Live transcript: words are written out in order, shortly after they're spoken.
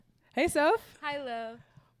Hey, Soph. Hi, Lo.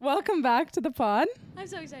 Welcome back to the pod. I'm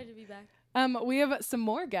so excited to be back. We have some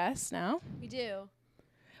more guests now. We do.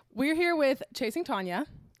 We're here with Chasing Tonya,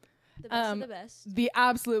 The best of the best. the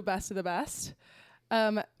absolute best of the best.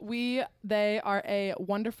 They are a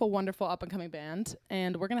wonderful, wonderful up-and-coming band,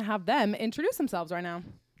 and we're going to have them introduce themselves right now.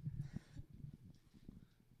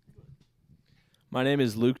 My name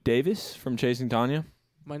is Luke Davis from Chasing Tonya.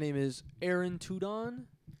 My name is Aaron Tudon.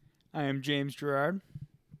 I am James Gerard.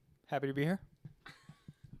 Happy to be here.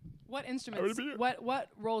 What instruments, what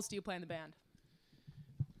roles do you play in the band?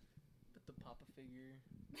 The Papa figure.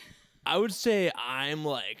 I would say I'm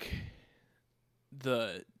like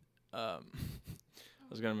the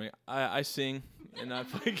I sing and I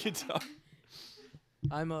play guitar.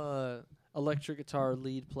 I'm a electric guitar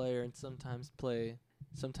lead player and sometimes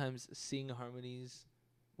sing harmonies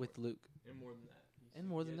with Luke. And more than that. And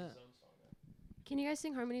more than that. Can you guys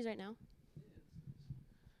sing harmonies right now?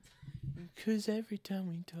 Cause every time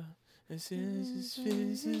we talk, this is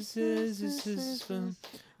fun.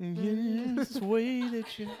 This way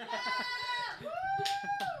that you.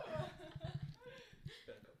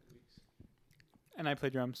 And I play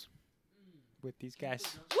drums with these guys.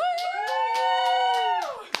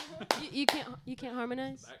 You can't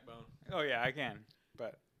harmonize? Backbone. Oh yeah, I can.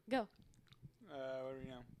 But Go. what do we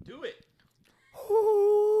know? Do it.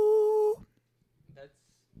 That's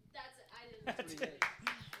That's it.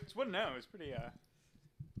 It's one no. It's pretty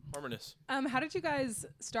Harmonious. How did you guys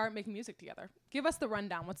start making music together? Give us the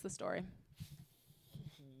rundown. What's the story?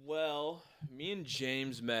 Well, me and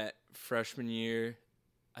James met freshman year.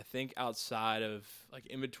 I think outside of like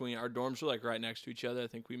in between our dorms were like right next to each other. I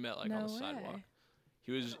think we met like on the sidewalk.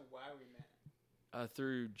 He was why we met.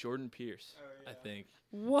 through Jordan Pierce, I think.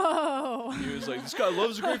 Whoa. He was like, this guy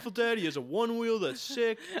loves the Grateful Dead. He has a one wheel that's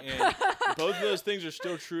sick. And both of those things are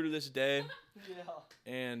still true to this day. yeah.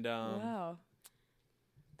 And Wow.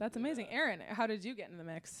 That's amazing. Aaron, how did you get in the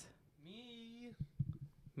mix?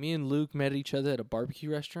 Me and Luke met each other at a barbecue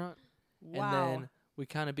restaurant. Wow. And then we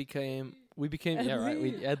kind of became Edley. yeah, right.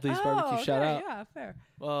 Edley's Oh, barbecue, okay, shout out. Yeah, fair.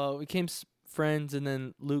 We became friends, and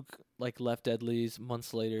then Luke left Edley's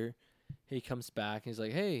months later. He comes back and he's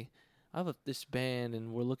like, "Hey, I have this band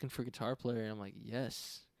and we're looking for a guitar player." And I'm like,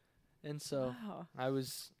 "Yes." And so Wow. I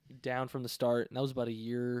was down from the start, and that was about a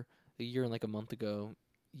year and like a month ago,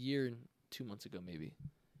 year and 2 months ago maybe.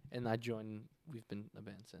 And I joined. We've been a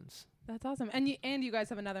band since. That's awesome. And you guys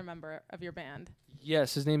have another member of your band.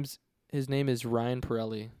 Yes, his name is Ryan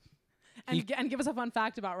Pirelli. And give us a fun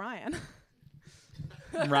fact about Ryan.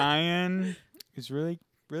 Ryan is really,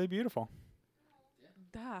 really beautiful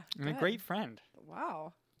and a Good. great friend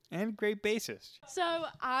Wow. and a great bassist. So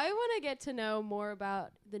I want to get to know more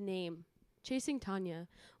about the name, Chasing Tonya.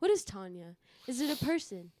 What is Tonya? Is it a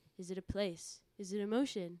person? Is it a place? Is it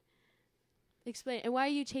emotion? Explain. And why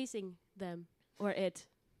are you chasing them or it?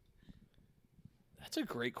 that's a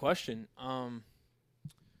great question.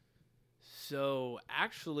 So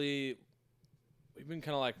actually, we've been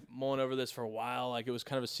kind of like mulling over this for a while. Like it was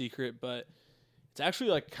kind of a secret, but it's actually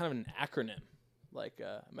like kind of an acronym. Like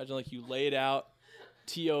imagine like you lay it out,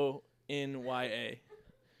 TONYA.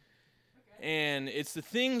 And it's the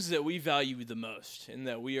things that we value the most and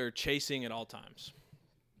that we are chasing at all times.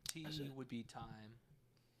 T would be time.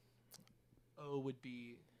 O would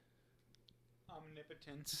be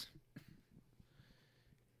Omnipotence.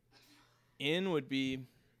 N would be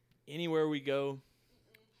anywhere we go,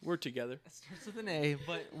 we're together. it starts with an A,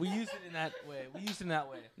 but we use it in that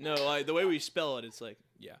way. No, like the way we spell it, it's like,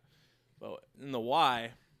 yeah. Well, in the Y,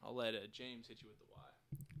 I'll let James hit you with the Y.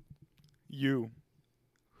 You.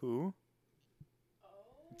 Who?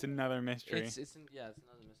 It's another mystery. It's another mystery.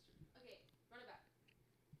 Okay, run it back.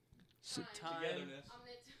 So Time. time.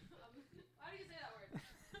 How do you say that word?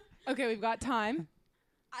 Okay, we've got time.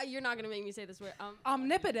 You're not going to make me say this word.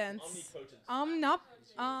 Omnipotence.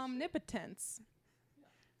 Omnipotence. Omnipotence.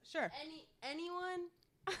 Sure. Anyone?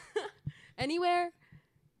 Anywhere?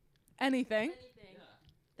 Anything. Anything.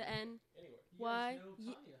 The N. Y.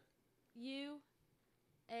 U.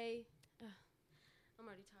 A. I'm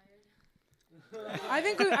already tired. I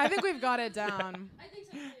think we've got it down. I think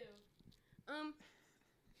so too.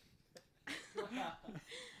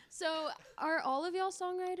 So are all of y'all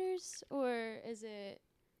songwriters, or is it?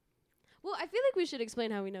 Well, I feel like we should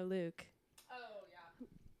explain how we know Luke.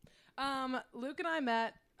 Luke and I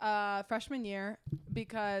met freshman year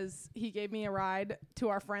because he gave me a ride to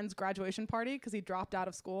our friend's graduation party because he dropped out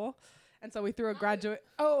of school, and so we threw a graduate.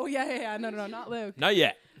 Oh yeah. No, not Luke. Not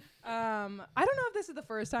yet. I don't know if this is the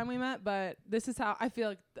first time we met, but this is how I feel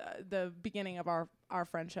like the beginning of our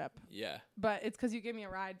friendship. Yeah. But it's because you gave me a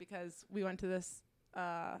ride because we went to this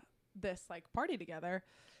this like party together.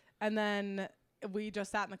 And then we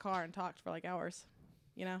just sat in the car and talked for like hours,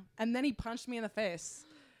 you know? And then he punched me in the face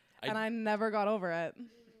and I never got over it.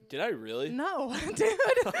 Did I really? No, dude,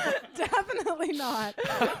 definitely not.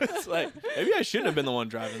 It's like, maybe I shouldn't have been the one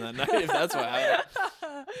driving that night if that's what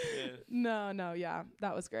happened. Yeah. No, yeah,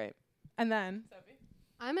 that was great. And then Sophie?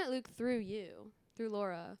 I met Luke through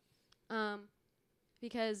Laura,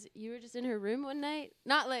 because you were just in her room one night,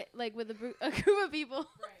 not like with a group of people.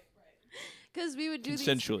 Right. Because we would do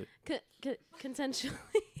Consensually. these consensually.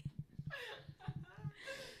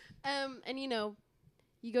 And you know,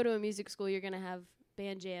 you go to a music school, you're gonna have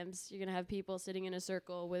band jams. You're gonna have people sitting in a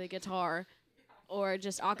circle with a guitar, or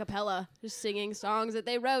just a cappella, just singing songs that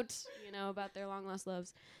they wrote, you know, about their long lost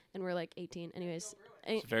loves. And we're like 18, anyways.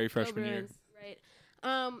 It's very freshman year. Right.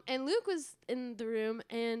 And Luke was in the room,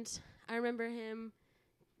 and I remember him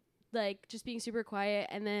like just being super quiet.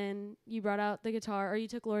 And then you brought out the guitar, or you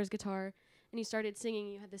took Laura's guitar, and you started singing.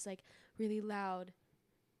 You had this like really loud,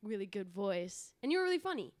 really good voice, and you were really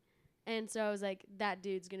funny. And so I was like, that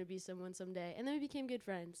dude's going to be someone someday. And then we became good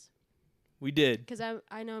friends. We did. Because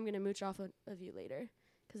I know I'm going to mooch off of you later.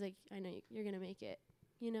 Because like, I know you're going to make it,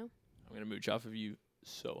 you know? I'm going to mooch off of you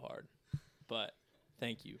so hard. But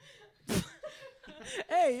thank you.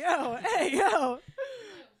 Hey, yo.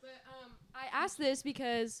 But I asked this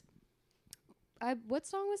because what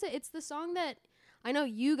song was it? It's the song that I know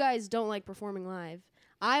you guys don't like performing live.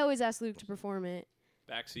 I always ask Luke to perform it.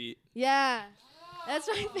 Backseat. Yeah. That's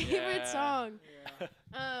my favorite Yeah. song.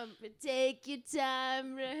 But take your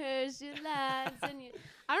time, rehearse your lines. I don't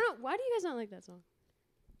know. Why do you guys not like that song?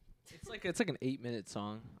 It's like an 8-minute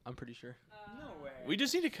song. I'm pretty sure. No way. We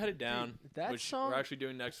just need to cut it down, Dude, that which song. we're actually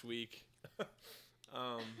doing next week. But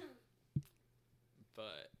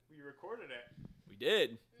We recorded it. we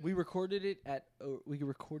did. We recorded it at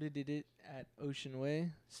Ocean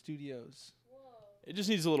Way Studios. It just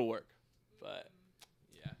needs a little work. But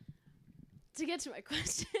yeah. To get to my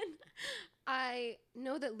question, I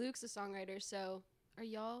know that Luke's a songwriter, so are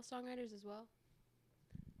y'all songwriters as well?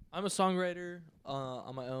 I'm a songwriter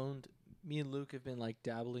on my own. Me and Luke have been like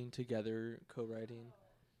dabbling together, co-writing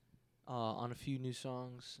on a few new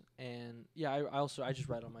songs, and yeah, I just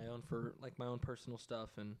write on my own for like my own personal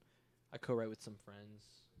stuff, and I co-write with some friends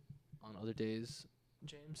on other days.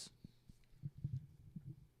 James,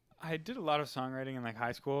 I did a lot of songwriting in like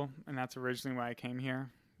high school, and that's originally why I came here.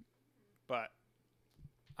 But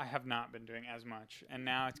I have not been doing as much, and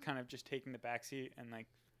now it's kind of just taking the backseat and like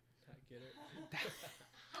I get it.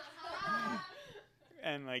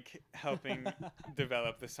 and like helping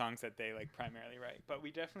develop the songs that they like primarily write. But we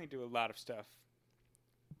definitely do a lot of stuff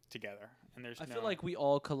together, and I feel like we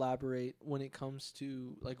all collaborate when it comes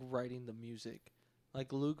to like writing the music.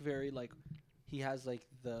 Like Luke, very like he has like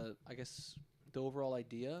the overall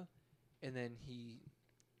idea, and then we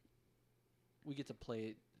get to play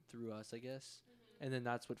it through us, I guess, and then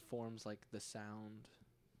that's what forms like the sound.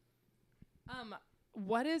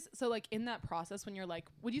 What is so like in that process when you're like,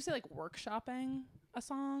 would you say like workshopping a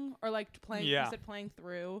song or like playing? Yeah. You said playing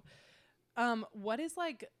through. What is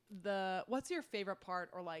like what's your favorite part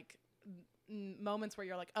or like moments where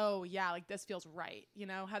you're like, oh yeah, like this feels right? You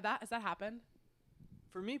know, has that happened?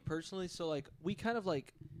 For me personally, so like we kind of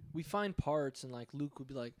like we find parts, and like Luke would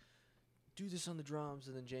be like, do this on the drums,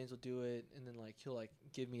 and then James will do it, and then like he'll like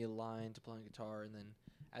give me a line to play on guitar, and then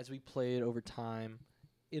as we play it over time,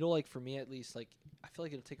 it'll like for me at least like I feel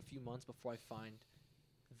like it'll take a few months before I find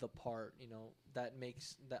the part, you know, that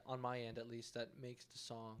makes that on my end at least that makes the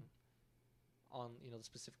song on, you know, the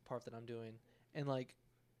specific part that I'm doing. And like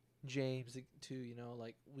James too, you know,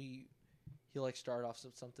 like he'll like start off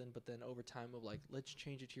something, but then over time we'll like, let's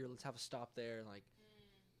change it here, let's have a stop there, and like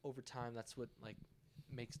over time that's what like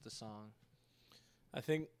makes the song. I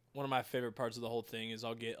think one of my favorite parts of the whole thing is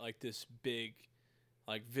I'll get like this big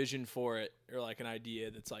like vision for it, or like an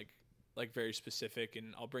idea that's like very specific,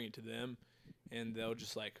 and I'll bring it to them, and they'll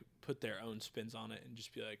just like put their own spins on it and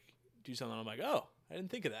just be like, do something. I'm like, oh, I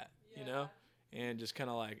didn't think of that, you know? And just kind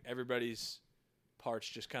of like everybody's parts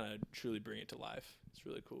just kind of truly bring it to life. It's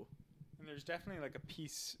really cool. And there's definitely like a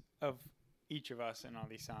piece of each of us in all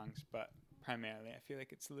these songs, but primarily I feel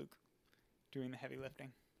like it's Luke doing the heavy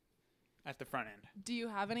lifting at the front end. Do you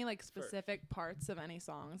have any like specific parts of any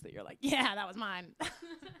songs that you're like, yeah, that was mine?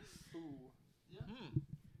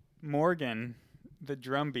 Morgan, the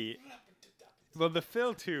drum beat. Well, the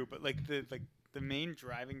fill too, but like the main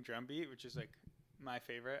driving drum beat, which is like my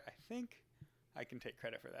favorite. I think I can take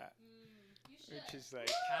credit for that. Which is like,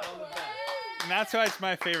 and that's why it's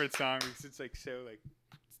my favorite song, because it's like so like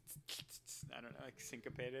I don't know, like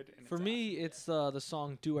syncopated. And For me, it's the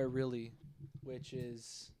song "Do I Really," which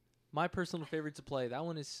is my personal favorite to play. That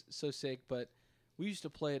one is so sick, but we used to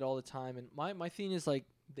play it all the time. And my thing is like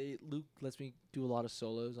Luke lets me do a lot of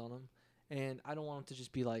solos on them, and I don't want them to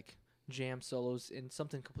just be like jam solos and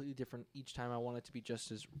something completely different each time. I want it to be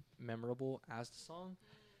just as memorable as the song.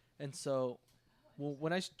 And so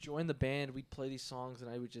when I joined the band, we'd play these songs, and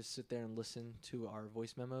I would just sit there and listen to our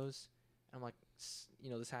voice memos. I'm like,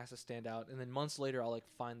 this has to stand out. And then months later, I'll like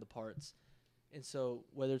find the parts. And so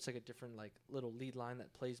whether it's like a different like little lead line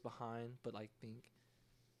that plays behind, but I think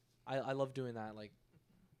I love doing that. Like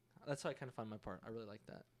that's how I kind of find my part. I really like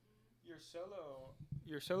that.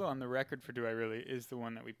 Your solo on the record for Do I Really is the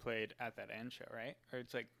one that we played at that end show, right? Or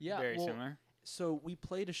it's like very similar. So we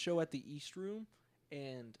played a show at the East Room,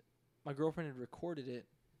 and my girlfriend had recorded it.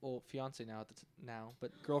 Well, fiance now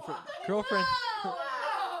but girlfriend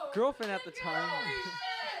at the time.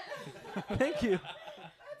 Thank you.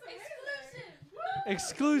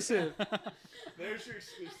 Exclusive. There's your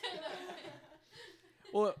exclusive.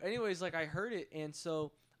 Well, anyways, like I heard it, and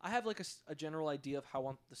so I have like a general idea of how I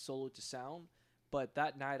want the solo to sound, but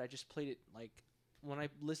that night I just played it like when I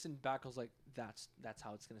listened back, I was like, that's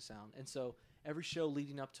how it's gonna sound. And so every show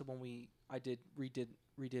leading up to when I redid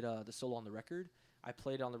the solo on the record, I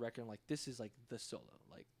played it on the record and like this is like the solo,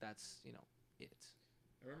 like that's it.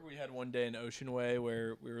 I remember we had one day in Ocean Way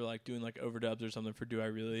where we were like doing like overdubs or something for Do I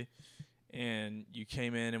Really, and you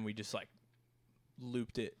came in and we just like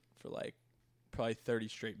looped it for like probably 30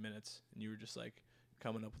 straight minutes, and you were just like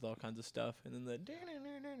coming up with all kinds of stuff, and then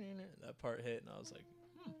that part hit, and I was like,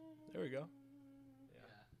 there we go.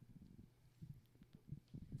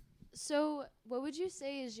 So, what would you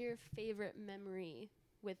say is your favorite memory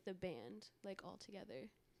with the band, like all together?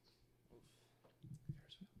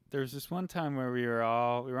 There was this one time where we were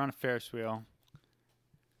on a Ferris wheel,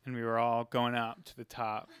 and we were all going up to the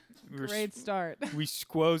top. Great start. We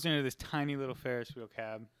squoze into this tiny little Ferris wheel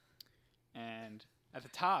cab, and at the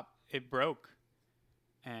top, it broke.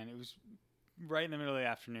 And it was right in the middle of the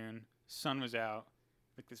afternoon. Sun was out.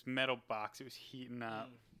 Like this metal box, it was heating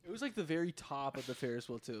up. It was like the very top of the Ferris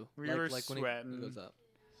wheel too. We like, were like sweating. When it goes up.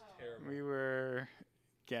 Terrible.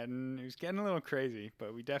 It was getting a little crazy,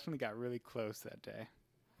 but we definitely got really close that day.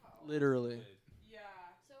 Literally. Yeah.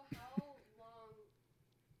 So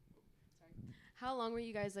how long were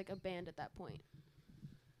you guys like a band at that point?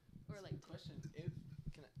 Or like question.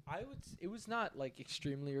 It was not like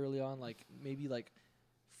extremely early on, like maybe like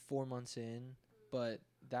 4 months in, but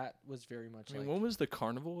that was very much like. When was the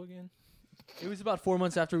carnival again? It was about 4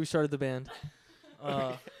 months after we started the band.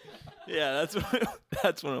 Yeah,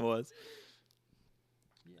 that's when it was.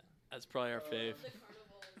 Yeah. That's probably our fave.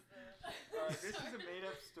 This is a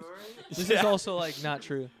made-up story. This is also like not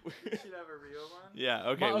true. We should have a real one. Yeah.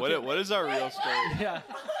 Okay. Okay. What is our real story? Yeah.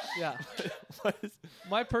 What is?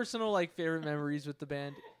 My personal like favorite memories with the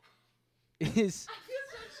band is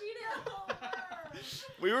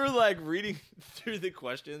We were like reading through the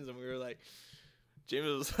questions, and we were like, James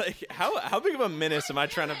was like, "How big of a menace am I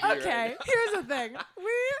trying to be?" Okay, right here's the thing.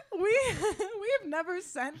 We have never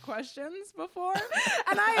sent questions before,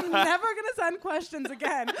 and I am never gonna send questions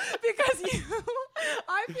again because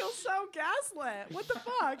I feel so gaslit. What the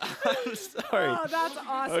fuck? I'm sorry. Oh, that's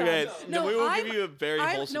awesome. Okay, No, we will give you a very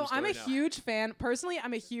wholesome story I'm a now. huge fan. Personally,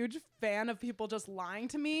 I'm a huge fan of people just lying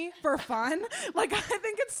to me for fun. Like, I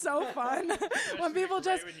think it's so fun when people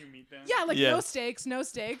just. When you meet them. Yeah, like Yeah. no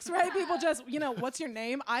stakes, right? People just, what's your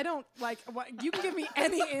name? I don't like. What you can give me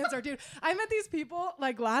any answer, dude. I met these people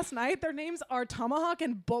like last night. Their names are Tomahawk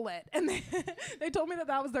and Bullet, and they told me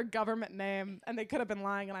that was their government name, and they could have been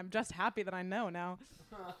lying. And I'm just happy that I know now.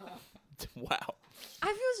 Wow. I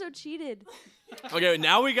feel so cheated. Okay,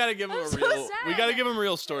 now we gotta give him I'm a so real. sad. We gotta give him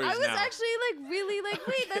real stories I was now. actually like really like,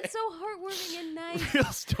 wait, that's so heartwarming and nice. Real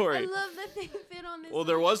I story. love that they fit on this. Well,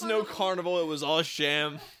 there was no carnival. carnival. It was all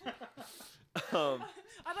sham. I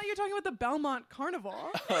thought you were talking about the Belmont Carnival,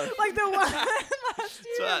 like the one last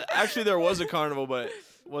year. So actually, there was a carnival, but it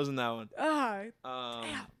wasn't that one.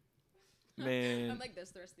 Damn. Man, I'm like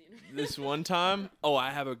this the rest of the interview. this one time. Oh,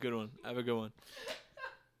 I have a good one.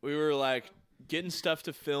 We were like getting stuff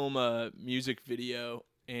to film a music video,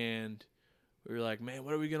 and we were like, man,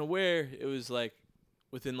 what are we gonna wear? It was like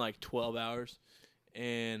within like 12 hours,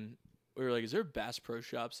 and we were like, is there Bass Pro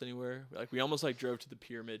Shops anywhere? Like, we almost like drove to the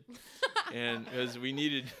Pyramid, and because we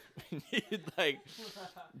needed like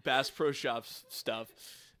Bass Pro Shops stuff.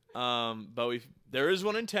 But there is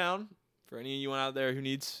one in town for any of you out there who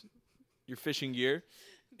needs your fishing gear,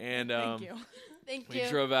 and Thank you. Thank we you.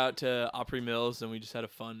 drove out to Opry Mills, and we just had a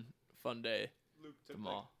fun day. Luke The took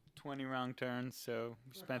mall. 20 wrong turns, so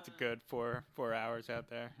we spent a good 4 hours out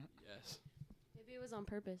there. Yes. Maybe it was on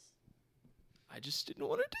purpose. I just didn't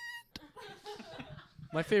want to do it.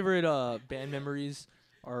 My favorite band memories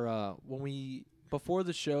are when we, before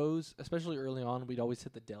the shows, especially early on, we'd always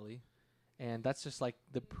hit the deli. And that's just like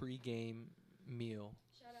the pregame meal.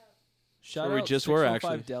 Shout where we out just were, 605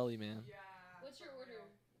 actually. Deli, man. Yeah. What's your order?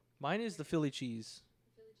 Mine is the Philly cheese.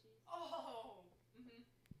 Oh.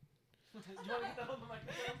 You want to get that on the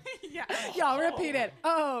microphone? Yeah. Y'all repeat it.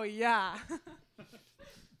 Oh, yeah.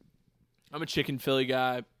 I'm a chicken Philly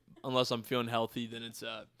guy. Unless I'm feeling healthy, then it's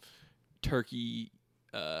turkey,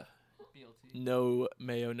 BLT. no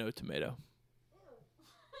mayo, no tomato.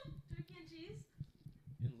 Turkey and cheese?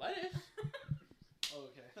 And lettuce.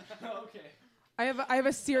 Okay. Okay. I have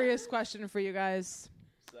a serious question for you guys.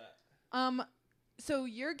 What's that? So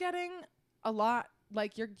you're getting a lot,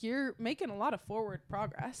 like you're making a lot of forward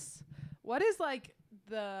progress. What is like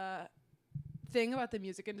the thing about the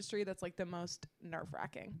music industry that's like the most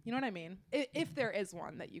nerve-wracking? You know what I mean? If there is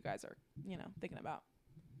one that you guys are, thinking about.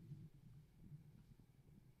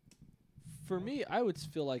 For me, I would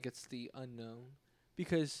feel like it's the unknown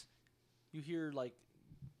because you hear like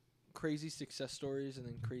crazy success stories and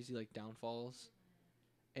then crazy like downfalls.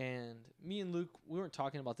 And me and Luke, we weren't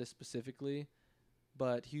talking about this specifically,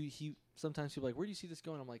 but he sometimes people are like, where do you see this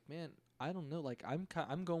going? I'm like, man, I don't know. Like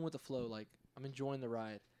I'm going with the flow. Like I'm enjoying the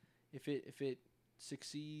ride. If it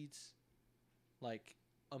succeeds, like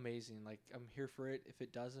amazing. Like I'm here for it. If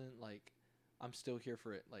it doesn't, like I'm still here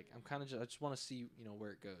for it. Like I'm kind of I just want to see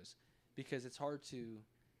where it goes, because it's hard to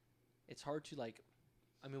like,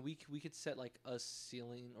 I mean we could set like a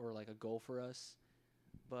ceiling or like a goal for us,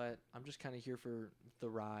 but I'm just kind of here for the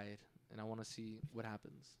ride and I want to see what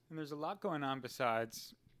happens. And there's a lot going on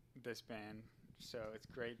besides this band, so it's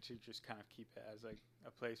great to just kind of keep it as like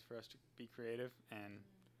a place for us to be creative and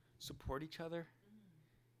support each other.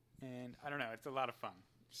 And I don't know, it's a lot of fun.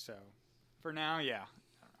 So for now, yeah.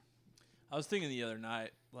 I was thinking the other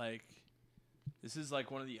night, like, this is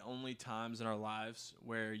like one of the only times in our lives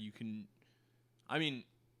where you can, I mean,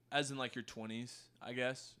 as in like your 20s, I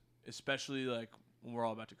guess, especially like when we're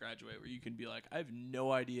all about to graduate, where you can be like, I have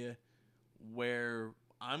no idea where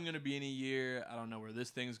I'm going to be in a year. I don't know where this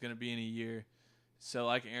thing's going to be in a year. So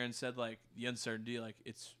like Aaron said, like the uncertainty, like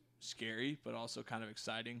it's scary, but also kind of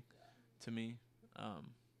exciting to me.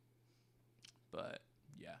 But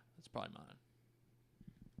yeah, that's probably mine.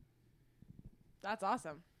 That's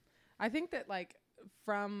awesome. I think that like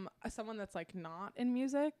from someone that's like not in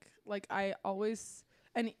music, like I always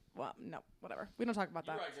no, whatever. We don't talk about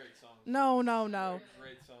that. write great songs. No.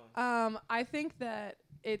 Great songs. I think that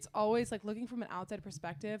it's always like looking from an outside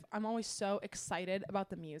perspective. I'm always so excited about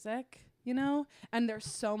the music, and there's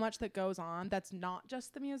so much that goes on that's not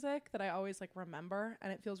just the music that I always like remember,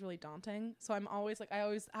 and it feels really daunting. So I'm always like, I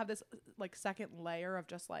always have this like second layer of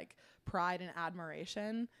just like pride and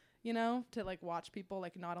admiration, to like watch people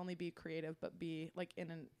like not only be creative but be like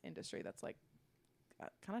in an industry that's like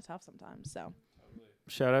kind of tough sometimes. So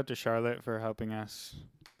Shout out to Charlotte for helping us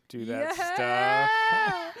do that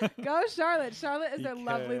stuff. Go Charlotte. Charlotte is a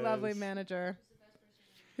lovely, lovely Because manager.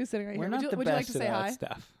 Who's sitting right We're here? not the Would you like best to say at that hi?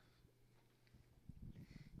 stuff.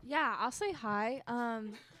 Yeah, I'll say hi.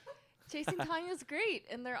 Chasing Tonya's great,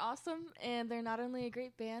 and they're awesome, and they're not only a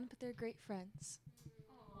great band, but they're great friends.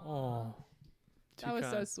 Oh, That was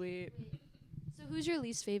so sweet. So who's your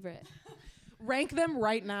least favorite? Rank them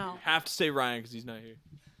right now. Have to say Ryan because he's not here.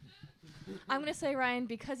 I'm going to say Ryan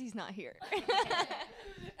because he's not here.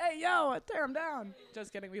 Hey, yo, tear him down.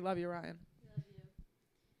 Just kidding. We love you, Ryan.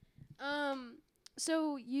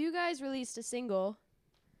 So you guys released a single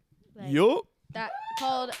Yup. that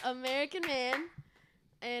called American Man,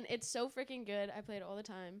 and it's so freaking good. I play it all the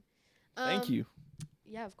time. Thank you.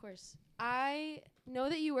 Yeah, of course. I know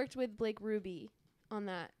that you worked with Blake Ruby on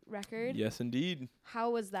that record. Yes, indeed.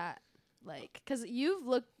 How was that like? Because you've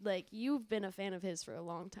looked like you've been a fan of his for a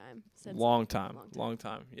long time. Long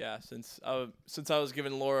time. Yeah, since I was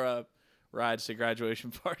giving Laura rides to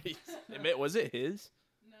graduation parties. Was it his?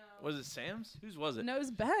 No. Was it Sam's? Whose was it? No, it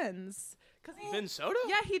was Ben's. Ben Soto?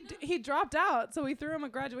 Yeah, he dropped out, so we threw him a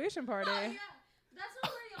graduation party. That's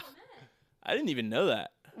not where y'all met. I didn't even know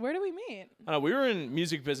that. Where did we meet? We were in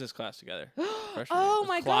music business class together. freshman year. Oh With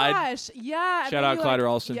my Clyde. gosh! Yeah. and Shout then out you, Clyde like,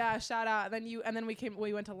 Ralston. Yeah, shout out. And then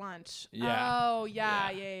we went to lunch. Yeah. Oh yeah,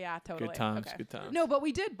 Yeah. yeah, totally. Good times, Okay. good times. No, but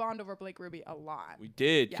we did bond over Blake Ruby a lot. We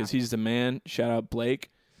did because he's the man. Shout out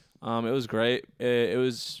Blake. It was great. It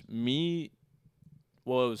was me.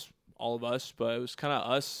 Well, it was all of us, but it was kind of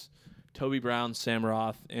us, Toby Brown, Sam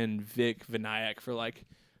Roth, and Vic Vinayak for like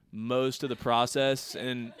most of the process.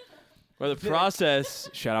 And for the process,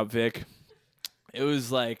 shout out Vic. It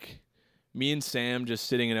was like me and Sam just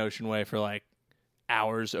sitting in Ocean Way for like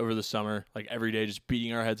hours over the summer, like every day, just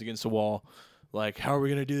beating our heads against the wall. Like, how are we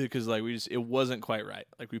gonna do it? Because like it wasn't quite right.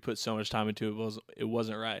 Like we put so much time into it, it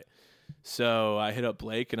wasn't right. So I hit up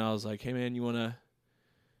Blake and I was like, hey man, you wanna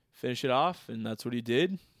finish it off? And that's what he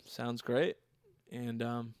did. Sounds great. And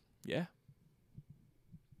yeah.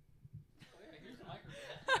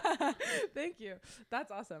 Thank you. That's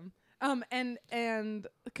awesome. And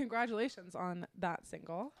congratulations on that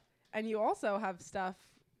single. And you also have stuff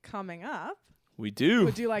coming up. We do.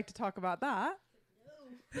 Would you like to talk about that?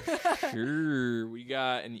 Sure. We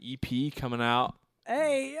got an EP coming out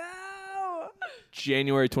Hey, yo!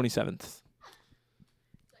 January 27th.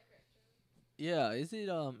 Yeah, is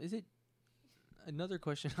it another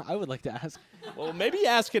question I would like to ask? Well, maybe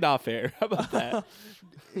ask it off air. How about that?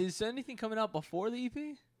 Is anything coming out before the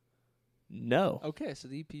EP? No. Okay, so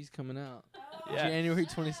the EP's coming out Yeah. January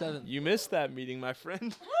 27th. You missed that meeting, my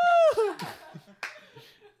friend.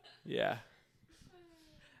 Yeah.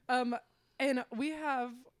 And we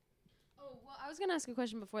have. Oh, well, I was gonna ask a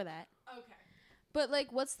question before that. Okay. But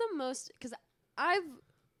like, what's the most? Because I've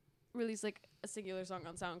released like a singular song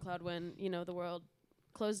on SoundCloud when the world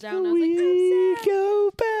closed down. I was like, I'm sad.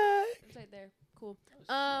 Go back. It's right there. Cool.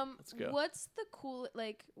 Let's go. What's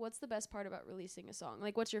the best part about releasing a song?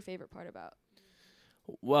 Like, what's your favorite part about?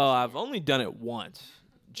 Well, I've only done it once.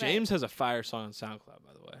 James has a fire song on SoundCloud,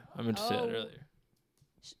 by the way. I meant to say that Oh. earlier.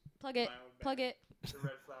 Plug it. Plug it. The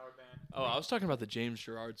Red Flower Band. Oh, I was talking about the James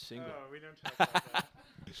Gerard single. Oh, we don't talk about that.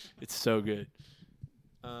 It's so good.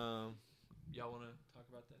 Y'all want to talk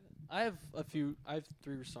about that? I have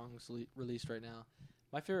 3 songs released right now.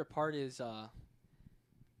 My favorite part is all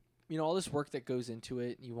this work that goes into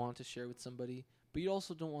it. You want to share with somebody, but you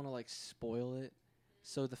also don't want to like spoil it.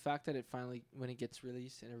 So the fact that it finally, when it gets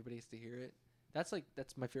released and everybody gets to hear it, that's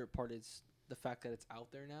my favorite part, is the fact that it's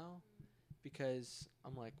out there now. Because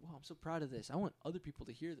I'm like, wow, I'm so proud of this. I want other people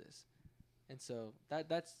to hear this. And so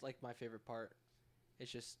that's like my favorite part.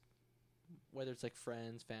 It's just, whether it's like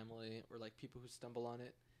friends, family, or like people who stumble on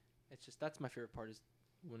it, it's just, that's my favorite part, is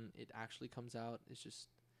when it actually comes out. It's just,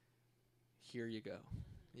 here you go.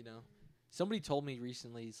 Somebody told me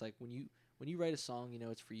recently, it's like when you write a song,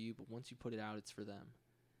 it's for you, but once you put it out, it's for them.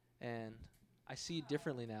 And I see it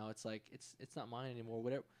differently now. It's like it's not mine anymore.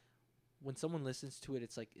 Whatever. When someone listens to it,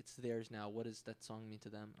 it's like it's theirs now. What does that song mean to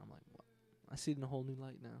them? I'm like, what? I see it in a whole new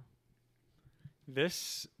light now.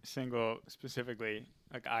 This single specifically,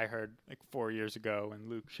 like I heard like 4 years ago when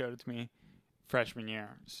Luke showed it to me, freshman year.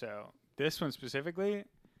 So this one specifically,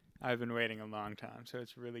 I've been waiting a long time. So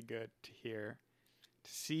it's really good to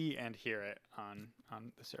see and hear it on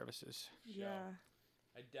the services. Yeah.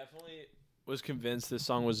 I definitely was convinced this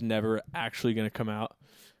song was never actually going to come out.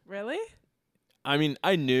 Really? I mean,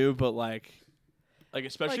 I knew, but like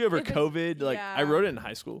especially Like, over if it's- COVID, like yeah. I wrote it in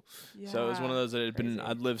high school. Yeah. So it was one of those that had been, Crazy.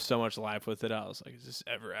 I'd lived so much life with it. I was like, is this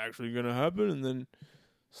ever actually going to happen? And then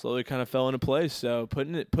slowly kind of fell into place. So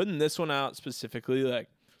putting this one out specifically, like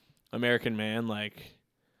American Man, like,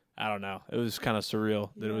 I don't know. It was kind of surreal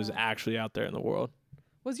that it was Yeah. actually out there in the world.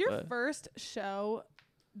 Was your But- first show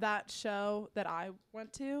that I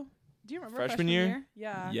went to? Do you remember Freshman year?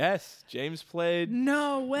 Yeah. Yes. James played.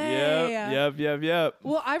 No way. Yep.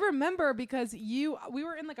 Well, I remember because we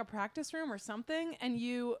were in like a practice room or something, and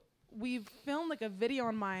we filmed like a video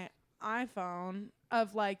on my iPhone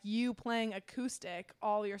of like you playing acoustic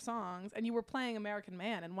all your songs, and you were playing American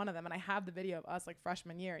Man in one of them, and I have the video of us like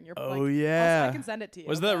freshman year, and you're Oh, like, yeah. I can send it to you.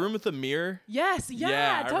 Was that but- room with the mirror? Yes. Yeah,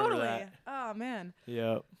 Yeah. I remember Totally. that. Oh man.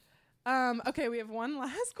 Yep. Okay, we have one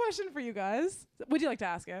last question for you guys. Would you like to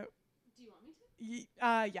ask it? Do you want me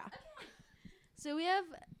to? Yeah. So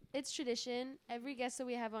it's tradition. Every guest that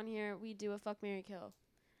we have on here, we do a fuck, marry, kill.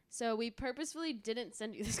 So we purposefully didn't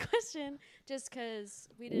send you this question just because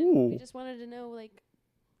we didn't. Ooh. We just wanted to know, like,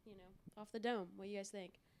 off the dome, what you guys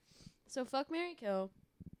think. So fuck, marry, kill.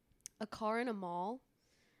 A car in a mall.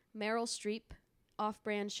 Meryl Streep.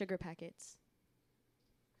 Off-brand sugar packets.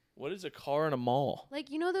 What is a car in a mall? Like,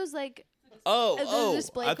 those like. Oh, the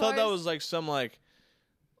display I thought that cars? was like some like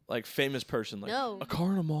famous person. Like No. a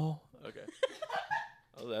car in a mall. Okay.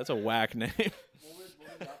 Oh, that's a whack name. What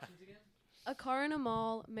were the options again? A car in a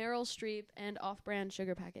mall. Meryl Streep and off-brand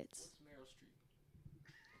sugar packets. Meryl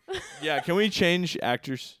Streep. Yeah, can we change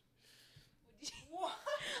actors?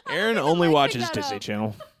 I Aaron don't think only the mic watches picked that Disney up.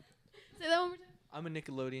 Channel. Say that one more time. I'm a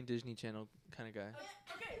Nickelodeon Disney Channel kind of guy.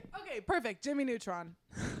 Okay, perfect. Jimmy Neutron.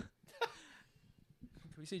 Can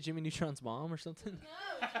we say Jimmy Neutron's mom or something?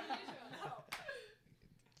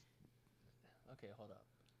 Okay, hold up.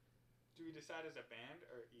 Do we decide as a band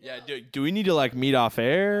or? Yeah, do we need to like meet off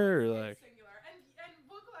air or like? Singular and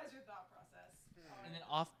vocalize your thought process. And then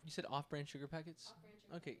off. You said off-brand sugar packets?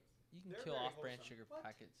 Okay, you can kill off-brand sugar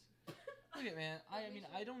packets. Look at man. I mean,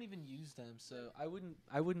 I don't even use them, so I wouldn't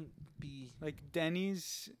be Like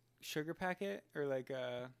Denny's sugar packet or like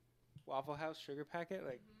a Waffle House sugar packet,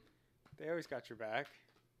 like they always got your back.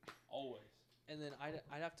 Always. And then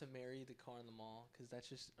I'd have to marry the car in the mall because that's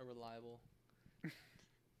just a reliable.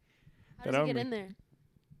 How does it get in there?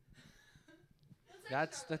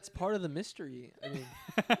 That's part of the mystery. I mean,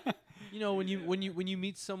 you know, when you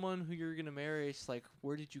meet someone who you're gonna marry, it's like,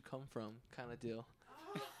 where did you come from, kind of deal.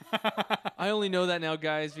 I only know that now,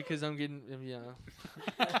 guys, because I'm getting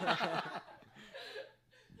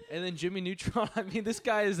And then Jimmy Neutron. I mean, this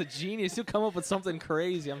guy is a genius. He'll come up with something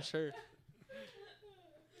crazy, I'm sure.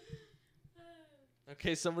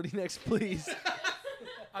 Okay, somebody next, please.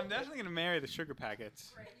 I'm definitely gonna marry the sugar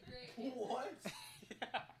packets. What?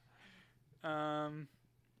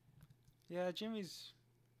 Yeah, he's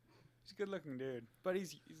a good looking dude, but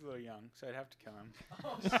he's a little young, so I'd have to kill him.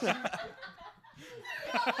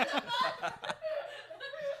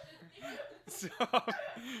 So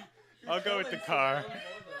I'll go with the car.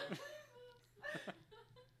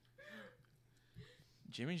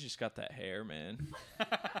 Jimmy's just got that hair, man.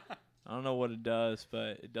 I don't know what it does,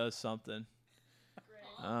 but it does something.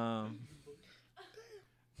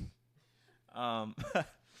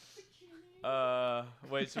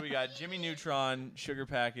 Wait, so we got Jimmy Neutron, sugar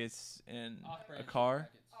packets, and a car?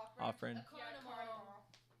 Off-brand.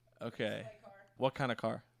 Okay. What kind of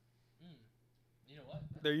car? You know what?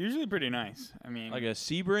 They're usually pretty nice. I mean, Like a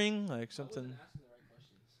Sebring? Like something?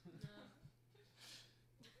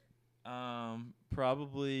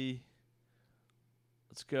 Probably.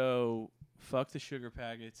 Let's go. Fuck the sugar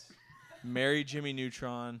packets. Marry Jimmy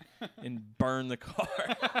Neutron and burn the car.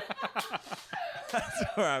 That's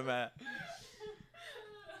where I'm at.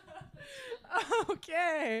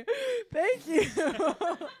 Okay. Thank you.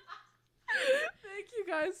 Thank you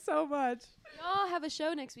guys so much. Y'all have a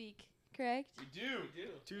show next week, correct? We do.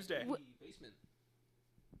 Tuesday. Basement.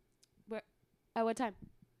 At what time?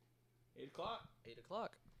 8 o'clock. 8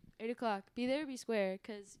 o'clock. 8 o'clock. Be there, be square,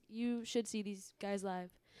 because you should see these guys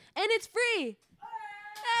live. And it's free!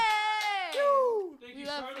 Hey! Thank We you,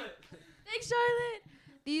 love Charlotte. Thanks, Charlotte!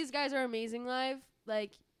 These guys are amazing live.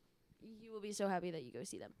 Like, you will be so happy that you go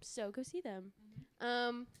see them. So go see them.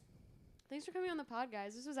 Thanks for coming on the pod,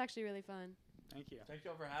 guys. This was actually really fun. Thank you. Thank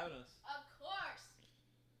y'all for having us. Of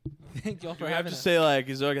course! Thank y'all Do for we have having to us. say, like,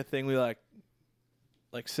 is there like a thing we like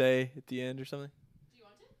say at the end or something? Do you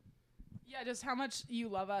want to? Yeah, just how much you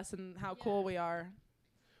love us and how cool we are.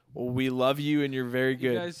 Well, we love you and you're very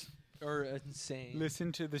good. You guys are insane.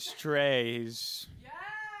 Listen to the Strays. Yeah.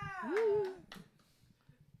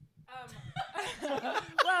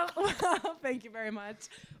 Well, thank you very much.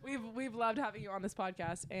 We've loved having you on this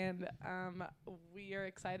podcast, and we are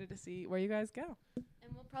excited to see where you guys go.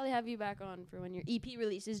 And we'll probably have you back on for when your EP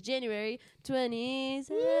releases January 27th.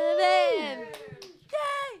 Yay!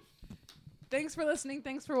 Thanks for listening.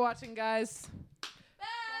 Thanks for watching, guys. Bye!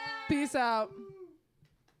 Peace out.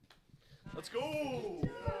 Let's go.